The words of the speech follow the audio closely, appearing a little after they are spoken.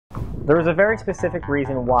There was a very specific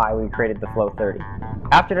reason why we created the FLO 30.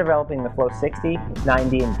 After developing the FLO 60,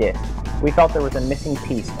 90, and Disc, we felt there was a missing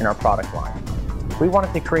piece in our product line. We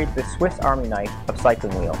wanted to create the Swiss Army knife of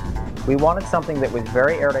cycling wheels. We wanted something that was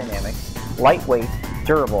very aerodynamic, lightweight,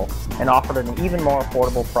 durable, and offered an even more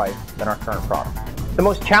affordable price than our current product. The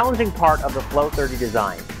most challenging part of the FLO 30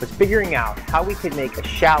 design was figuring out how we could make a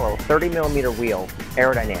shallow 30mm wheel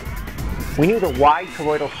aerodynamic. We knew the wide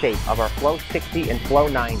toroidal shape of our FLO 60 and FLO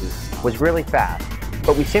 90 was really fast,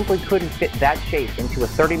 but we simply couldn't fit that shape into a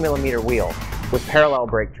 30mm wheel with parallel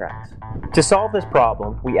brake tracks. To solve this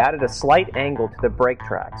problem, we added a slight angle to the brake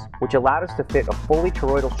tracks, which allowed us to fit a fully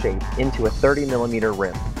toroidal shape into a 30mm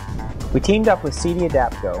rim. We teamed up with CD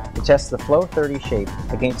Adapco to test the FLO 30 shape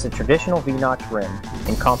against a traditional V-notch rim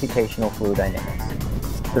in computational fluid dynamics.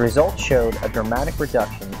 The results showed a dramatic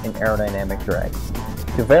reduction in aerodynamic drag.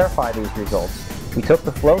 To verify these results, we took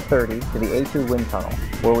the FLO 30 to the A2 wind tunnel,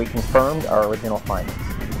 where we confirmed our original findings.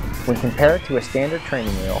 When compared to a standard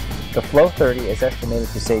training wheel, the FLO 30 is estimated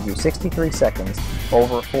to save you 63 seconds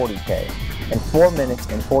over a 40K and 4 minutes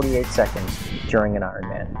and 48 seconds during an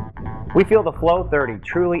Ironman. We feel the FLO 30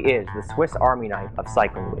 truly is the Swiss Army knife of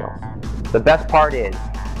cycling wheels. The best part is,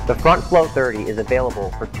 the front FLO 30 is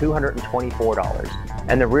available for $224,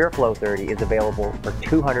 and the rear FLO 30 is available for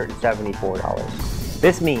 $274.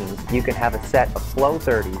 This means you can have a set of FLO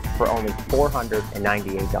 30s for only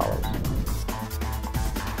 $498.